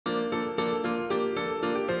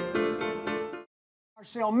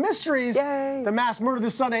Sale Mysteries, Yay. The Mass Murder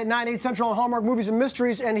this Sunday at 9, 8 Central on Hallmark Movies and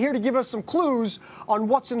Mysteries. And here to give us some clues on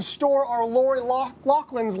what's in store are Lori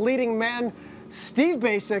Loughlin's leading men, Steve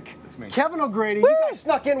Bacic, Kevin O'Grady. You guys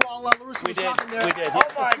snuck in while LaRusso was talking there. We did. Oh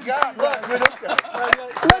my God!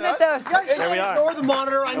 Look at those. There we are. Ignore the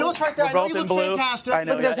monitor. I know it's right there. I know you both in look blue. fantastic. I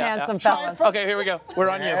know. Look at those handsome fellas. Okay, here we go. We're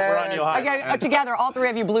on you. We're on you. Hi. Okay, together, all three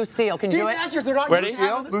of you, blue steel. Can you These do it? actors, they're not Ready? used to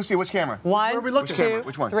having Steel? Lucy, which camera? One, Where are we looking? two,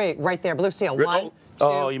 Which one? three. Right there, blue steel. One,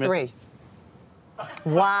 Oh, two, you missed three. it.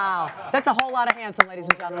 Wow, that's a whole lot of handsome, ladies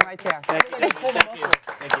and gentlemen, right there. Thank you.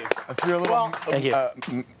 Thank you. If you're a little, Thank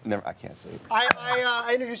you. Never, I can't say it.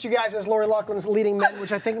 I introduced you guys as Lori Loughlin's leading men,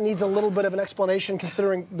 which I think needs a little bit of an explanation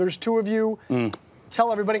considering there's two of you.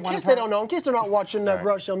 Tell everybody, in case they don't know, in case they're not watching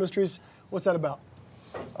Garage Sale Mysteries, what's that about?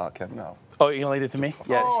 Kevin, no. Oh, you're gonna lead it to me?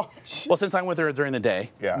 Yes. Oh, Well, since I'm with her during the day,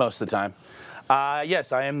 most of the time.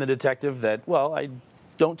 Yes, I am the detective that, well, I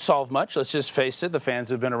don't solve much, let's just face it, the fans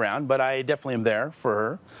have been around, but I definitely am there for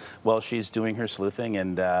her while she's doing her sleuthing,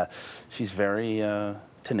 and she's very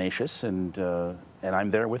tenacious, and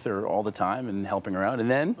I'm there with her all the time and helping her out, and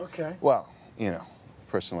then... Okay. Well, you know,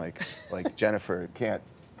 a person like Jennifer can't.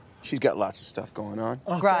 She's got lots of stuff going on.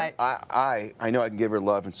 Okay. Right. I know I can give her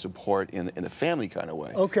love and support in the family kind of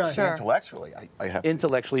way. Okay. Sure. Intellectually, I have.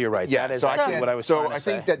 Intellectually, you're right. Yeah, that is so I actually can't, what I was so trying to I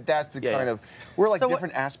say. think that's the kind of, we're like So what-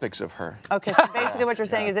 different aspects of her. Okay, so basically what you're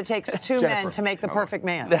saying is it takes two men Jennifer. to make the perfect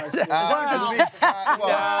man.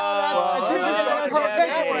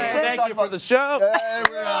 Thank you for the show.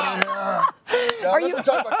 Are you-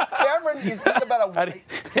 Cameron is about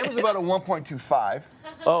Cameron's about a 1.25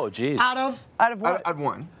 Oh, geez. Out of? Out of what? out of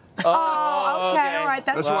 1. Oh, okay, all right,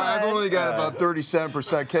 That's why I've good. only got about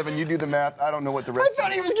 37%. Kevin, you do the math. I don't know what the rest I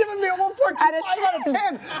thought he was giving me a 1.25 out of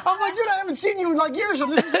 10. I'm like, dude, I haven't seen you in like years,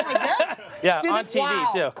 and this is what I get? Yeah, Did on it-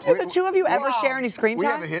 TV, too. Do the two of you ever share any screen We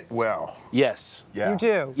time? have a hit. Well, Yes. yeah. You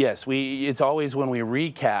do? Yes, it's always when we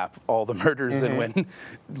recap all the murders and when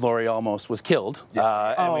Lori almost was killed,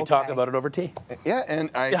 and we talk okay. about it over tea. Yeah,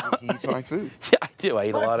 and he eats my food. Yeah, I do. I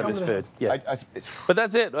eat a lot of his food. Yes. But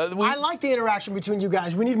that's it. I like the interaction between you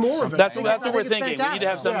guys. We need more of it. That's I what think we're it's thinking. We need to have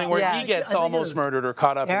fantastic. something where Yeah. he gets I think it almost is. murdered or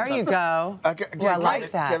caught up in There something. you go. I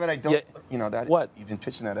like that. Kevin, I don't. Yeah. You know that. What? You've been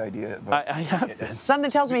pitching that idea. But I have been. Something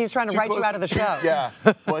tells me he's trying to write you out of the show. Yeah.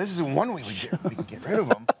 Well, this is one way we can get rid of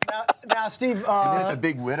him. Now, Steve, And then it's a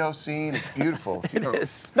big widow scene. It's beautiful. It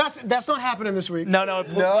is. that's not happening this week. No, let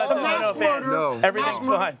the mass fans. murder. No. Everything's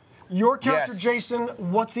fine. Your character, Yes. Jason,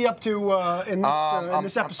 what's he up to in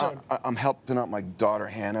this episode? I'm helping out my daughter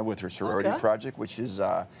Hannah with her sorority Okay. project, which is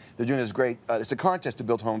they're doing this great. It's a contest to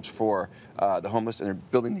build homes for the homeless, and they're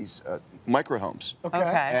building these micro homes. Okay.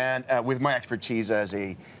 Okay. And with my expertise as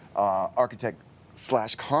a architect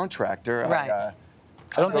 / contractor, Right. I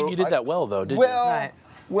don't think you did that well, though, did well, you? Right.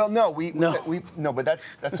 well, no, we No. no, but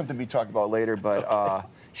that's something we talked about later. But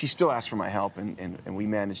she still asked for my help, and we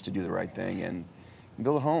managed to do the right thing and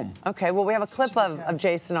build a home. Okay, well, we have a clip of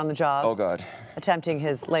Jason on the job. Oh God. Attempting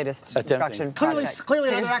his latest construction project. Clearly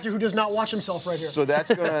another actor who does not watch himself right here. So that's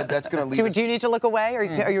gonna lead us. Do you need to look away, or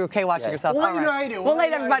are you okay watching yourself? Well, All you know right. I do. We'll Well, let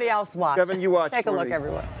you know I everybody do. else watch. Kevin, you watch Take a for look, me.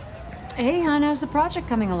 everyone. Hey, hon, how's the project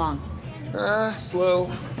coming along? Slow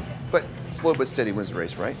but steady wins the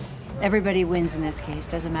race, right? Everybody wins in this case.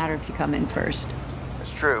 Doesn't matter if you come in first.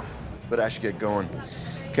 That's true. But I should get going.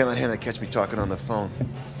 Can't let Hannah catch me talking on the phone.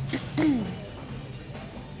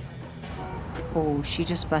 Oh, she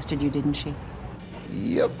just busted you, didn't she?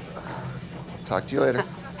 Yep. Talk to you later.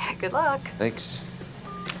 Good luck. Thanks.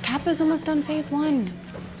 Kappa's almost done phase 1.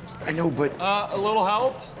 I know, but A little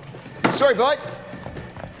help? sorry, bud.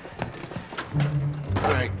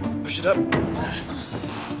 All right, push it up.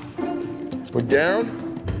 We're down,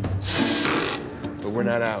 but we're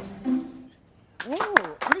not out.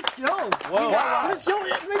 Pretty skilled. Whoa. Pretty skilled.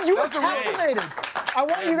 You were captivated. I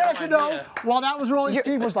want you guys to know, while that was rolling,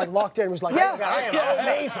 Steve was like locked in, was like, Yeah. oh, God, I am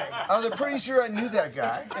amazing. I was pretty sure I knew that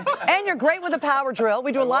guy. And you're great with a power drill.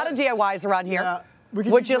 We do a lot of DIYs around here. Yeah. We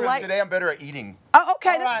could Would use you like? Today I'm better at eating. Oh,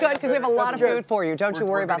 okay, that's right. good because we have a lot of That's good. food for you. Don't you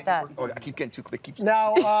worry about that. Oh, I keep getting too quick.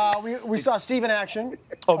 Now, we saw Steve in action.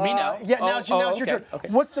 Oh, me now? Yeah, now it's your okay, turn. okay.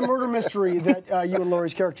 What's the murder mystery that you and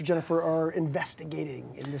Lori's character, Jennifer, are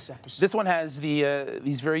investigating in this episode? This one has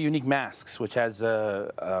these very unique masks, which has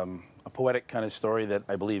a poetic kind of story that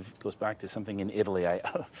I believe goes back to something in Italy.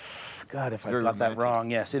 God, if I got that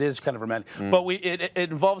wrong. Yes, it is kind of romantic. But it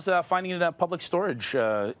involves finding it in a public storage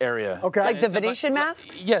area. Okay. Like the Venetian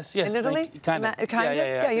masks? Yes. In Italy? Kind of. Kind of?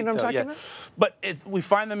 Yeah, I you know think what I'm so, talking about? But we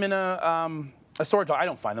find them in a storage. I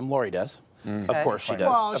don't find them. Lori does. Of course she does.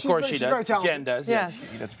 Well, of course she she's very does. talented. Jen does. Yeah.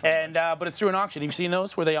 Yes. And but it's through an auction. Have you seen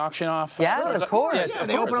those where they auction off? Yes, of course. Yes, Yeah, of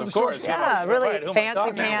they course, open up of the stores. course. Yeah, really Right, who am I fancy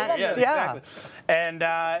talking about? pants. Yes, Yeah. exactly. And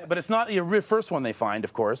but it's not the first one they find,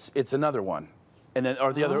 of course. It's another one. And then,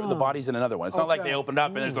 or the body's in another one. It's not like they opened up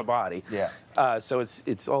and there's a body. Yeah. So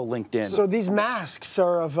it's all linked in. So these masks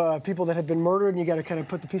are of people that have been murdered, and you got to kind of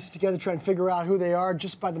put the pieces together, try and figure out who they are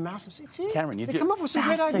just by the mask. See, Cameron, you they do- come up with some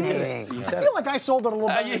great ideas. Fascinating. You I said feel like I sold it a little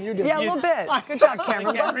better than you did. Yeah, a little bit. Good job,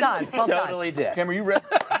 Cameron. Well done. Well done. Totally did. Cameron, you read?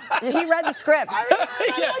 He read the script.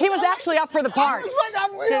 He was actually up for the part. It's like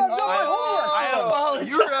I'm done my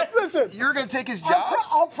homework. Listen, You're going to take his job?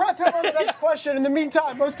 I'll prep him on the next question. In the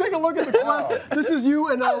meantime, let's take a look at the clip. This is you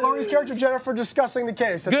and Laurie's character Jennifer discussing the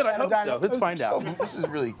case. Good, I hope so. Let's find out. This is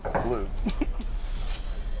really blue.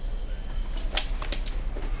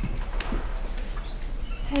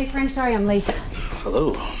 Hey, Frank, sorry I'm late.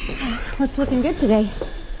 Hello. What's looking good today?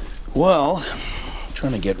 Well, I'm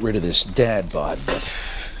trying to get rid of this dad bod,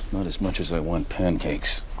 but not as much as I want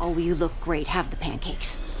pancakes. Oh, you look great. Have the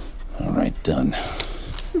pancakes. All right, done.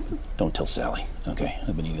 Don't tell Sally, okay?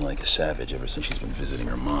 I've been eating like a savage ever since she's been visiting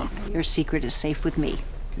her mom. Your secret is safe with me.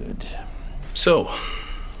 Good. So,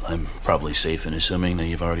 I'm probably safe in assuming that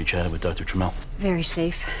you've already chatted with Dr. Trammell. Very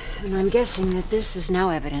safe. And I'm guessing that this is now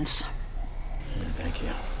evidence. Yeah, thank you.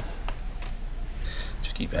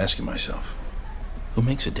 Just keep asking myself, who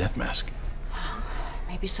makes a death mask?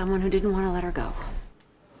 Maybe someone who didn't want to let her go.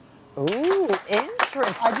 Ooh, I do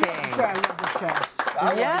have to say interesting. I love this cast.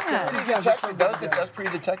 Yeah. That's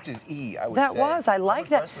pretty detective-y, I would That say. was. I like I'm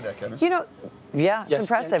that. impressed with that, Kevin. You know, yeah, it's Yes,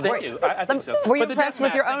 impressive. thank you. I think so. Were you But the impressed death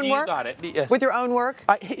with your mask own thing, work? you got it. Yes. With your own work?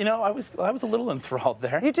 I was a little enthralled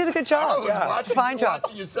there. You did a good job. I was watching, Fine job.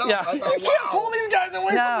 watching yourself. Yeah. I thought, You can't pull these guys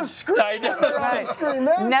away No. from the screen. I know. Right. Screen,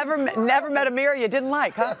 man. Never met a mirror you didn't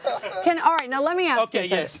like, huh? All right, now let me ask Okay, you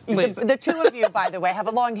yes, this. please. The two of you, by the way, have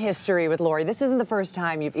a long history with Laurie. This isn't the first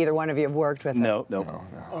time either one of you have worked with her. No.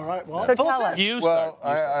 All right, well, So fill tell in. us. You Well,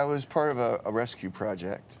 start. I was part of a rescue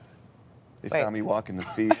project. They Wait. found me walking the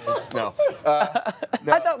fields. No. I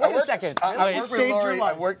thought, wait a second. I worked with saved your Laurie.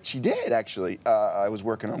 life. She did, actually. I was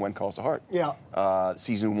working on When Calls the Heart. Yeah.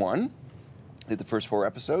 Season 1. Did the first 4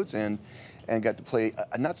 episodes and got to play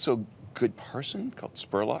a not so good person called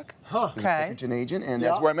Spurlock. Huh. Who's Okay. a Pinkerton agent, and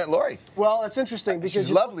that's Yeah. where I met Laurie. Well, it's interesting because She's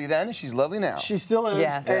lovely then, and she's lovely now. She still is.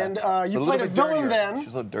 Yes. And you little played a bit villain dirtier. then. She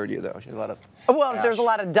was a little dirtier, though. She had a lot of Well, ash. there's a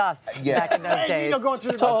lot of dust Yeah. back in those Hey, days. you know, going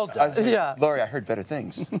through It's all done. Yeah. Laurie, I heard better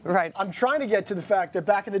things. Right. I'm trying to get to the fact that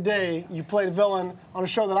back in the day, you played a villain on a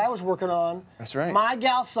show that I was working on. That's right. My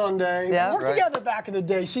Gal Sunday. Yeah. We worked That's right. together back in the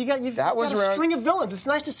day. So you've That was got a around- string of villains. It's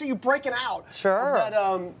nice to see you breaking out. Sure. Of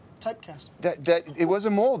that typecast. that it was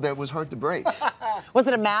a mold that was hard to break. Was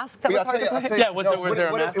it a mask that was I'll hard to tell break? you, Yeah, was there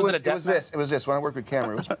a mask? Was it a death It was this. When I worked with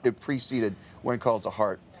Cameron, it preceded When Calls the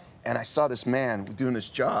Heart. And I saw this man doing this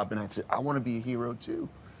job, and I said, I want to be a hero too.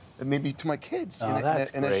 And maybe to my kids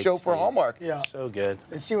that's in a great, show for Steve. Hallmark. Yeah. So good.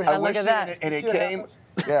 And see what I happens. look at that. And See it what came. happens.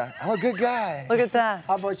 Yeah, I'm a good guy. Look at that.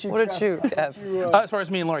 How about you, What a Kev? chew, Kev. As far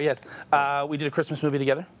as me and Laurie, yes. We did a Christmas movie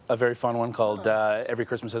together, a very fun one called Every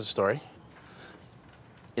Christmas Has a Story.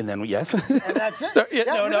 And then, yes. And that's it. So, yeah,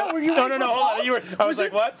 Yeah, no, were you no, waiting no, for hold on. applause? I was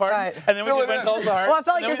like, what? Pardon? Right. And then we Fill did it When in. Calls the Heart. Well, I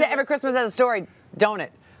felt like And you then said we every Christmas has a story, don't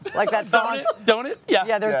it? Like that song. Don't it? Yeah.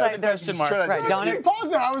 Yeah, there's like there's question mark. right, don't You it?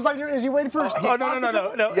 paused there. I was like, is he waiting for?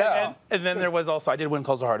 Oh, no. Yeah. And then there was also, I did When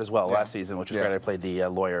Calls the Heart as well last season, which was great. I played the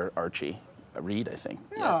lawyer Archie Reed, I think.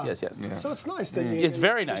 Yeah. Yes. So it's nice that you. It's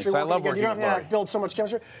very nice. I love working You with don't have to Laurie. build so much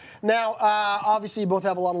chemistry. Now, obviously, you both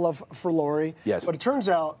have a lot of love for Laurie. Yes. But it turns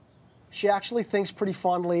out she actually thinks pretty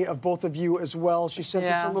fondly of both of you as well. She sent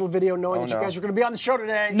us a Yeah. little video knowing that you no. guys are going to be on the show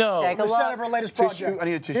today. No. Take a The set look. of her latest Tissue. project. I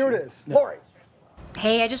need a tissue. Here it is. Laurie.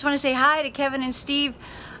 Hey, I just want to say hi to Kevin and Steve.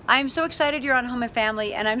 I'm so excited you're on Home and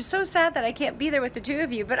Family, and I'm so sad that I can't be there with the two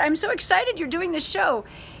of you, but I'm so excited you're doing this show.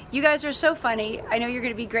 You guys are so funny. I know you're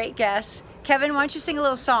going to be great guests. Kevin, why don't you sing a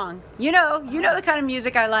little song? You know the kind of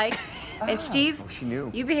music I like. And Steve, she knew.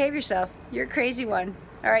 you behave yourself. You're a crazy one.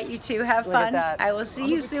 All right, you two, have Look at fun. that. I will see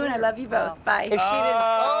you soon. I love you both. Bye. If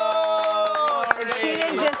she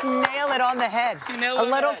didn't just nail it on the head. She nailed a it on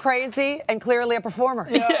the little head. crazy and clearly a performer.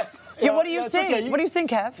 Yes. Yeah, what do you That's sing? okay. What do you sing,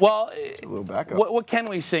 Kev? Well, A little backup. what can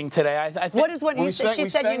we sing today? I think. What is what you we said? sang- She we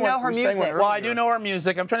said you sang know one- her we sang one music. earlier. Well, I do know our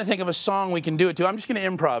music. I'm trying to think of a song we can do it to. I'm just going to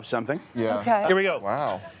improv something. Yeah. Okay. Here we go.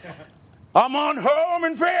 Wow. I'm on Home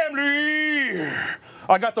and Family.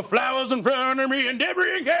 I got the flowers in front of me and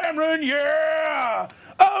Debbie and Cameron, yeah.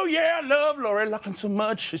 Oh yeah, I love Laurie Loughlin so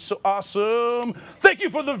much. She's so awesome. Thank you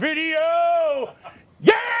for the video.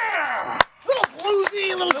 Yeah! Little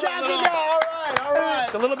bluesy, little jazzy guy. All right. All right.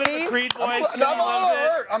 It's a little bit of a Creed voice.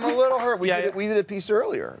 I'm a little hurt. We did a piece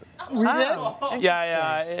earlier. We did?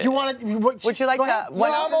 Yeah. Do you want to? Would you like to?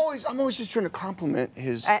 I'm always just trying to compliment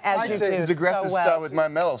his aggressive so well. style with my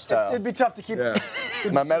mellow style. It'd be tough to keep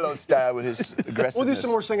my mellow style with his aggressiveness. We'll do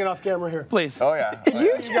some more singing off camera here. Please. Oh yeah.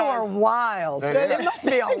 You two are wild. It must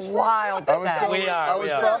be a wild set. I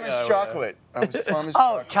was promised chocolate. I was promised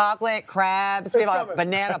chocolate. Chocolate, crabs, we have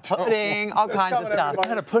banana pudding, all kinds of stuff.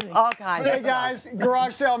 Banana pudding. All kinds of Hey guys,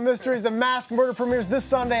 Garage Sale Mysteries, The Masked Murder premieres this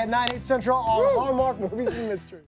Sunday at 9/8 Central on Hallmark Movies and Mysteries.